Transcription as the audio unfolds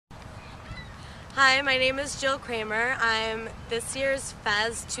Hi, my name is Jill Kramer. I'm this year's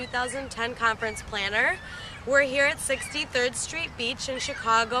FES 2010 Conference Planner. We're here at 63rd Street Beach in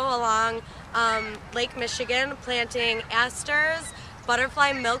Chicago along Lake Michigan planting asters,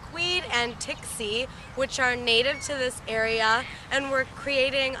 butterfly milkweed, and tixie, which are native to this area, and we're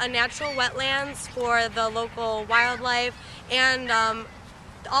creating a natural wetlands for the local wildlife, and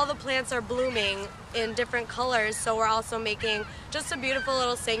all the plants are blooming in different colors, so we're also making just a beautiful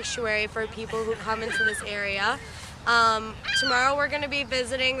little sanctuary for people who come into this area. Tomorrow we're going to be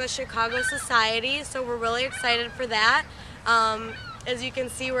visiting the Chicago Society, so we're really excited for that. As you can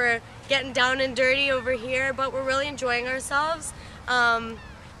see, we're getting down and dirty over here, but we're really enjoying ourselves.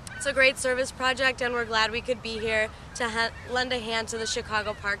 It's a great service project, and we're glad we could be here to lend a hand to the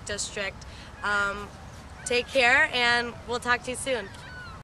Chicago Park District. Take care, and we'll talk to you soon.